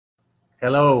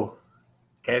Hello,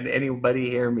 can anybody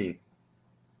hear me?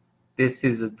 This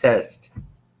is a test.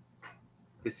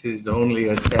 This is only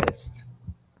a test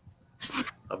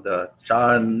of the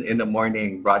Sean in the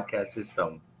Morning broadcast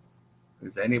system.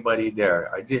 Is anybody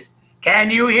there?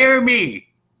 Can you hear me?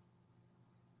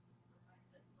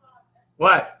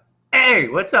 What? Hey,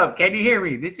 what's up? Can you hear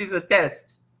me? This is a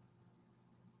test.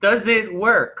 Does it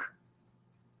work?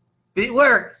 It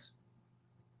works.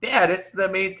 Yeah, that's the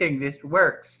main thing. This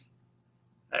works.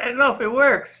 I don't know if it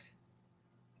works.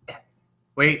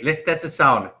 Wait, let's test the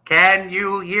sound. Can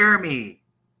you hear me?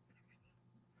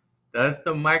 Does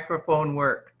the microphone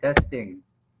work? Testing.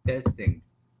 Testing.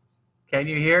 Can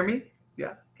you hear me?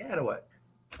 Yeah, can or what?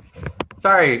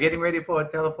 Sorry, getting ready for a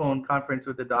telephone conference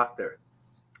with the doctor.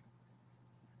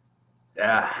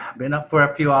 Yeah, been up for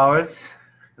a few hours.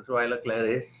 That's why I look like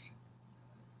this.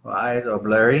 My eyes are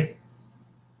blurry.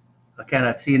 I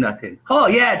cannot see nothing. Oh,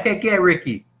 yeah, take care,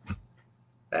 Ricky.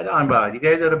 Right on, bud. You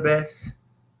guys are the best.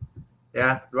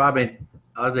 Yeah, Robin,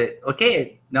 how's it?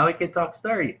 Okay, now we can talk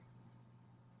story.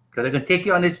 Because I can take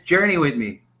you on this journey with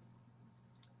me.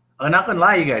 I'm not going to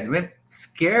lie, you guys. I'm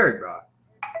scared, bro.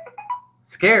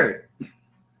 Scared.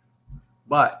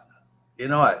 But, you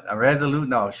know what? I'm resolute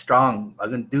now, strong. I'm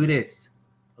going to do this.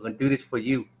 I'm going to do this for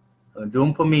you. I'm going to do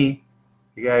them for me.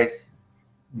 You guys,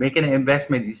 making an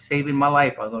investment, you're saving my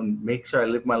life. I'm going to make sure I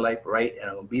live my life right, and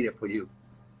I'm going to be there for you.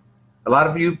 A lot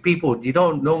of you people, you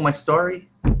don't know my story.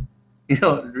 You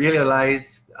don't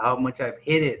realize how much I've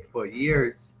hid it for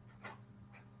years.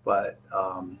 But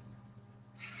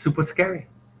super scary.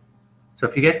 So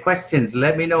if you get questions,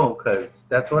 let me know, because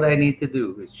that's what I need to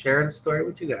do, is share the story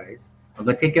with you guys. I'm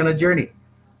going to take you on a journey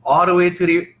all the way to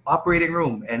the operating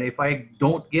room. And if I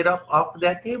don't get up off of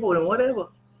that table, then whatever.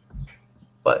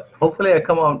 But hopefully I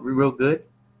come out real good,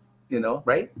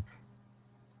 right?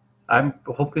 I'm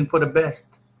hoping for the best.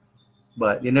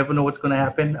 But you never know what's going to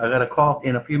happen. I got a call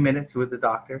in a few minutes with the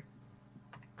doctor.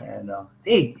 And,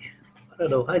 hey, I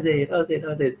don't know, how's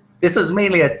it? This was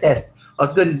mainly a test. I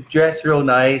was going to dress real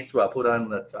nice. Well, I put on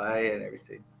the tie and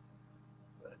everything.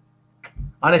 But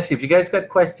honestly, if you guys got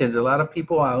questions, a lot of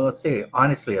people, I will say,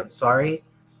 honestly, I'm sorry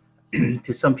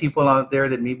to some people out there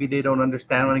that maybe they don't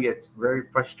understand when it gets very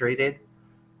frustrated.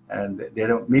 And they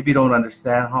don't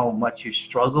understand how much you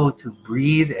struggle to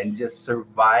breathe and just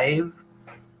survive.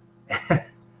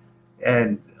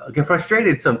 And I get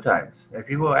frustrated sometimes. And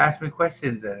people ask me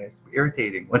questions, and it's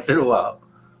irritating once in a while.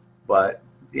 But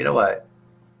you know what?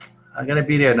 I'm gonna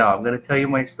be there now. I'm gonna tell you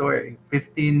my story.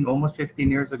 Almost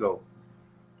 15 years ago,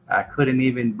 I couldn't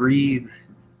even breathe,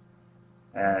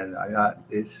 and I got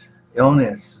this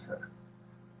illness.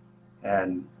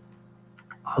 And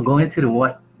I'll go into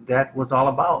what that was all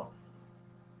about.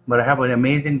 But I have an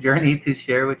amazing journey to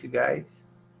share with you guys,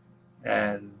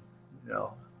 and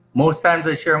most times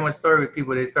I share my story with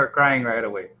people, they start crying right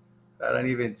away. I don't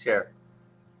even share.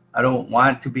 I don't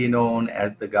want to be known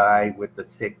as the guy with the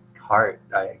sick heart.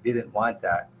 I didn't want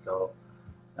that. So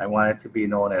I wanted to be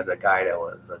known as a guy that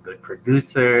was a good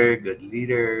producer, good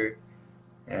leader.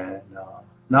 And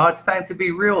now it's time to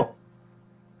be real.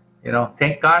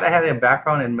 Thank God I had a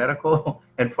background in medical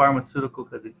and pharmaceutical,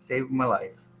 because it saved my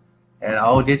life. And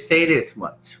I'll just say this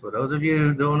much. For those of you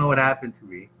who don't know what happened to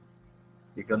me,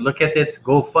 you can look at this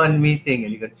GoFundMe thing,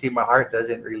 and you can see my heart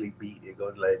doesn't really beat. It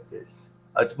goes like this.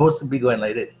 It's supposed to be going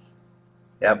like this.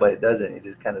 Yeah, but it doesn't. It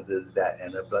just kind of does that.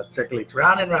 And the blood circulates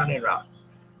round and round and round.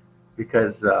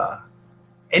 Because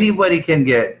anybody can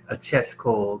get a chest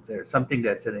cold or something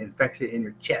that's an infection in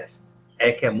your chest. And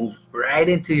it can move right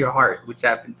into your heart, which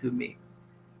happened to me.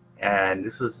 And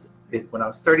this was when I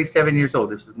was 37 years old.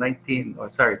 This was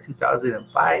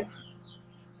 2005.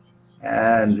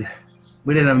 And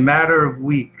within a matter of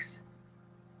weeks,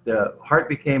 the heart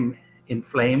became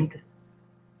inflamed,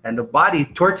 and the body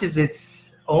torches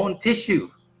its own tissue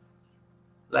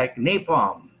like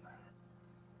napalm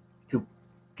to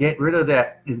get rid of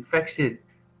that infection,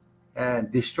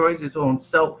 and destroys its own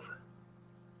self.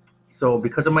 So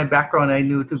because of my background, I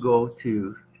knew to go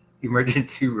to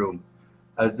emergency room.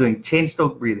 I was doing chain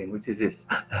stroke breathing, which is this.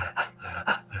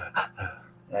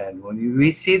 And when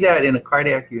we see that in a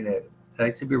cardiac unit, I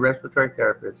used to be a respiratory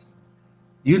therapist,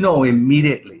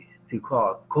 immediately to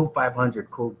call Code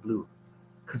 500 Code Blue,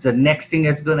 because the next thing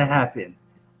that's going to happen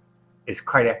is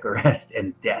cardiac arrest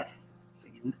and death. So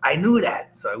I knew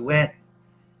that. So I went,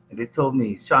 and they told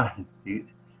me, Sean, you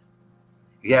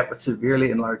have a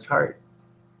severely enlarged heart.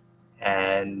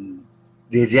 And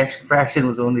the ejection fraction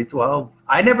was only 12.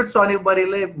 I never saw anybody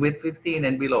live with 15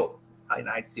 and below in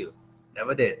ICU.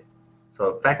 Never did.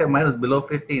 So the fact that mine was below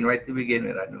 15 right to begin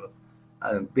with, I knew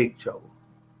I'm in big trouble.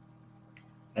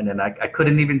 And then I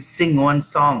couldn't even sing one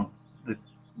song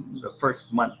the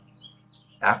first month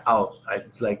out. I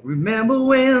was like, remember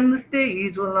when the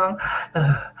days were long.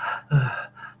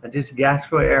 I just gasped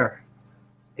for air.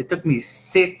 It took me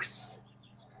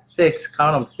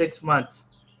count them, 6 months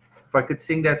if I could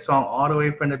sing that song all the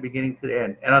way from the beginning to the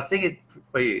end. And I'll sing it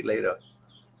for you later.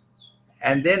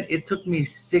 And then it took me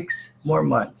 6 more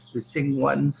months to sing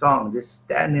one song, just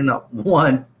standing up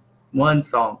one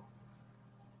song.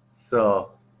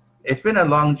 So it's been a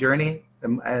long journey.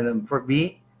 And for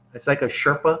me, it's like a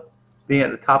Sherpa being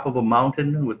at the top of a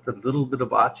mountain with a little bit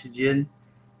of oxygen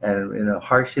and in a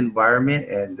harsh environment.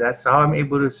 And that's how I'm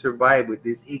able to survive with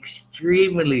this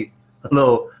extremely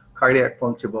low cardiac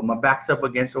function. But my back's up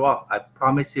against the wall. I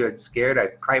promise you, I'm scared. I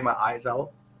cry my eyes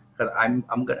out because I'm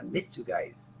going to miss you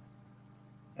guys.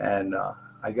 And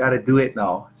I got to do it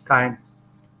now. It's time.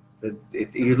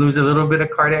 You lose a little bit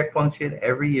of cardiac function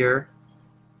every year.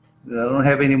 I don't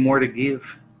have any more to give.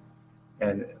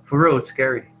 And for real, it's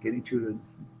scary getting through the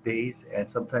days and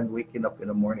sometimes waking up in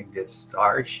the morning just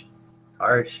harsh.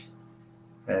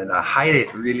 And I hide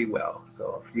it really well.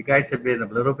 So if you guys have been a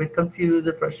little bit confused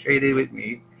or frustrated with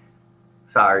me,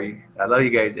 sorry. I love you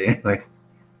guys anyway.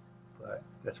 But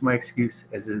that's my excuse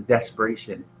as a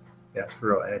desperation. That's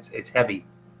for real. And it's heavy.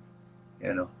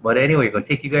 You know. But anyway, I'm going to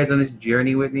take you guys on this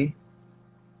journey with me.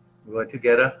 We're going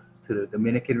together to the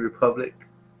Dominican Republic,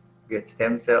 get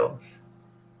stem cells.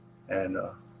 And,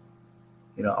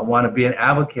 I want to be an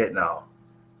advocate now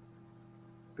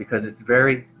because it's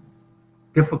very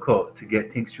difficult to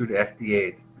get things through the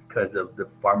FDA because of the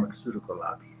pharmaceutical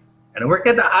lobby. And I work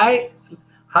at the high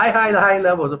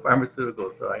levels of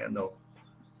pharmaceuticals, so I know.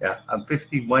 Yeah, I'm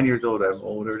 51 years old. I'm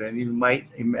older than you might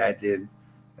imagine.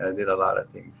 And I did a lot of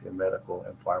things in medical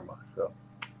and pharma. So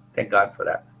thank God for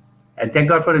that. And thank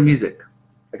God for the music.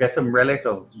 I got some relic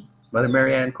of Mother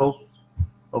Mary Ann Cope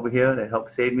over here that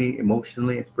helped save me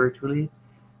emotionally and spiritually.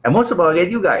 And most of all, I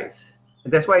get you guys.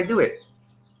 And that's why I do it.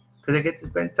 Because I get to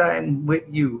spend time with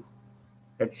you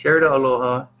and share the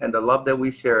aloha and the love that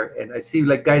we share. And I see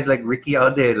like guys like Ricky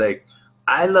out there, like,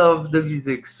 I love the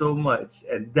music so much.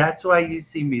 And that's why you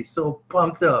see me so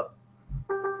pumped up.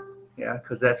 Yeah,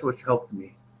 because that's what's helped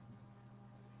me.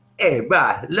 Hey,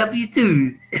 bye. Love you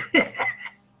too. You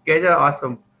guys are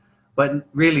awesome. But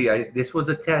really, this was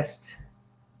a test.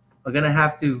 I'm going to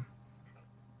have to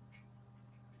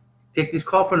take this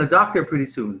call from the doctor pretty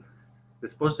soon.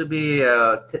 It's supposed to be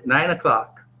 9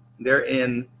 o'clock. They're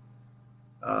in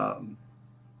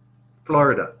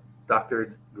Florida,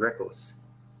 Dr. Grecos.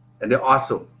 And they're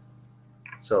awesome.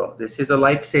 So this is a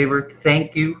lifesaver.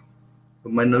 Thank you for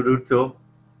my Naruto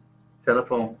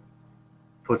telephone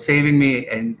for saving me.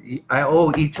 And I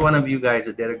owe each one of you guys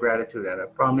a debt of gratitude. And I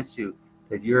promise you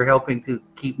that you're helping to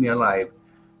keep me alive.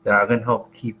 That I'm going to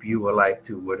help keep you alive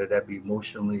too, whether that be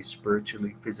emotionally,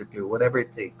 spiritually, physically, whatever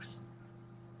it takes.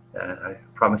 I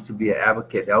promise to be an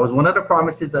advocate. That was one of the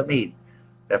promises I made.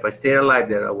 That if I stayed alive,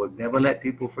 that I would never let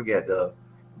people forget the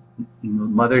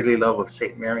motherly love of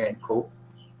St. Mary Ann Cope,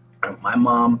 and my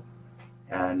mom.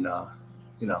 And, I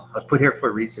was put here for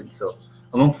a reason. So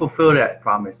I'm going to fulfill that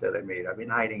promise that I made. I've been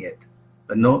hiding it.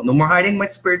 But no more hiding my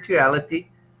spirituality,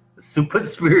 the super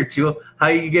spiritual, how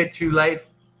you get through life.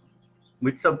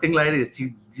 With something like this,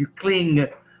 you cling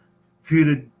to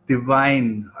the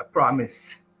divine, I promise,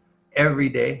 every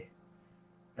day.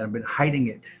 And I've been hiding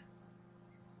it.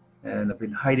 And I've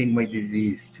been hiding my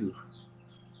disease too.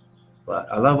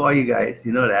 But I love all you guys,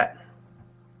 you know that.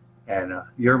 And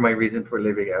you're my reason for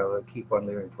living. I will keep on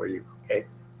living for you, okay?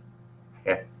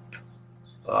 Yeah.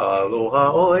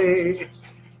 Aloha oi,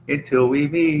 until we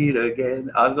meet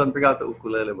again. I was going to bring out the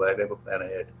ukulele, but I never planned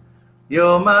ahead.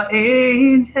 You're my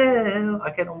angel.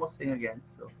 I can almost sing again.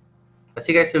 So I'll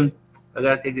see you guys soon. I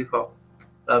gotta take this call.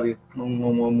 Love you.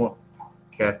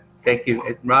 Okay. Thank you.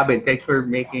 And Robin, thanks for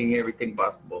making everything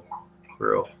possible.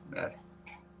 For real, man.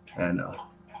 And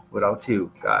without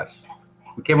you, gosh.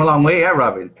 We came a long way, yeah,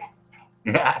 Robin.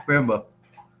 Yeah, I remember.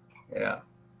 Yeah.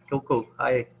 Cool.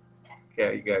 Hi.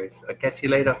 Okay, you guys. I'll catch you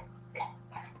later.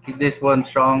 Keep this one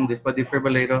strong, this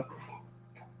defibrillator.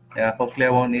 Yeah, hopefully I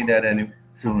won't need that any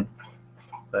soon.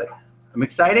 But I'm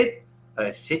excited.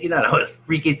 Shit, I was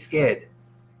freaking scared.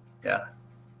 Yeah.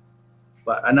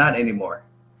 But I'm not anymore.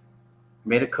 I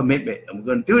made a commitment. I'm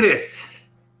going to do this.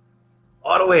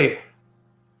 All the way.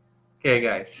 Okay,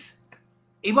 guys.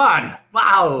 Ivan.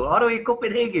 Wow. All the way to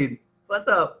Copenhagen. What's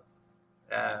up?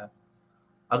 I'm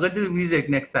going to do music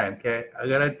next time, okay? I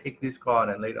got to take this call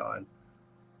and later on.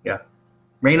 Yeah.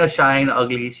 Rain or shine,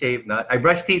 ugly, shave, nut. I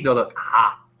brush teeth, though. Look.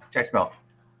 Try smell.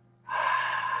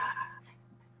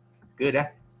 Good,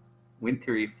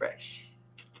 wintry fresh.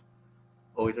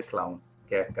 always a clown.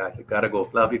 Okay, guys, I gotta go.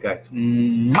 Love you guys.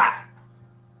 Mwah!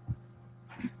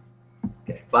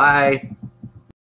 Okay, bye.